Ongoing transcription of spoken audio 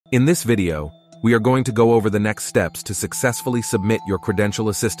In this video, we are going to go over the next steps to successfully submit your credential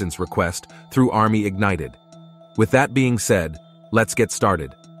assistance request through ArmyIgnitED. With that being said, let's get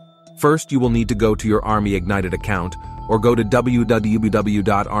started. First, you will need to go to your ArmyIgnitED account or go to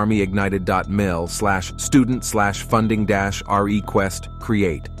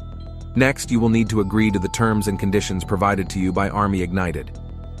www.armyignited.mil/student/funding-request-create. Next, you will need to agree to the terms and conditions provided to you by ArmyIgnitED.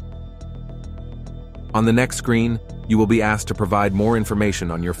 On the next screen, you will be asked to provide more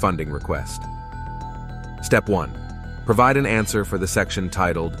information on your funding request. Step 1. Provide an answer for the section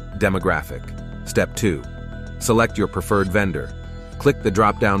titled Demographic. Step 2. Select your preferred vendor. Click the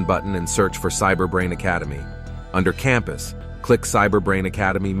drop-down button and search for Cyberbrain Academy. Under Campus, click Cyberbrain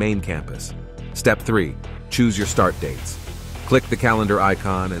Academy Main Campus. Step 3. Choose your start dates. Click the calendar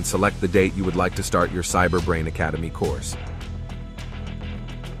icon and select the date you would like to start your Cyberbrain Academy course.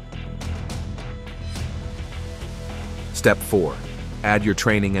 Step 4. Add your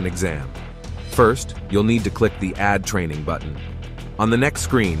training and exam. First, you'll need to click the Add Training button. On the next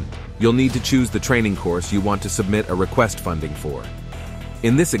screen, you'll need to choose the training course you want to submit a request funding for.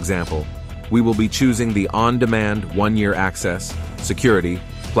 In this example, we will be choosing the On-Demand 1-Year Access, Security,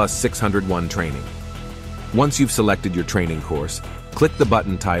 plus 601 Training. Once you've selected your training course, click the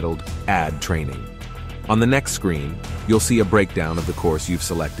button titled Add Training. On the next screen, you'll see a breakdown of the course you've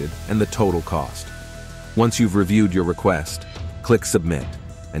selected and the total cost. Once you've reviewed your request, click Submit,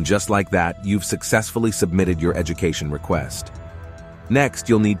 and just like that, you've successfully submitted your education request. Next,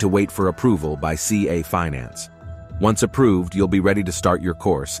 you'll need to wait for approval by CA Finance. Once approved, you'll be ready to start your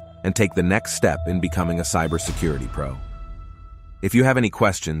course and take the next step in becoming a cybersecurity pro. If you have any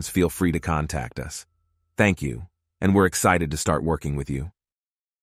questions, feel free to contact us. Thank you, and we're excited to start working with you.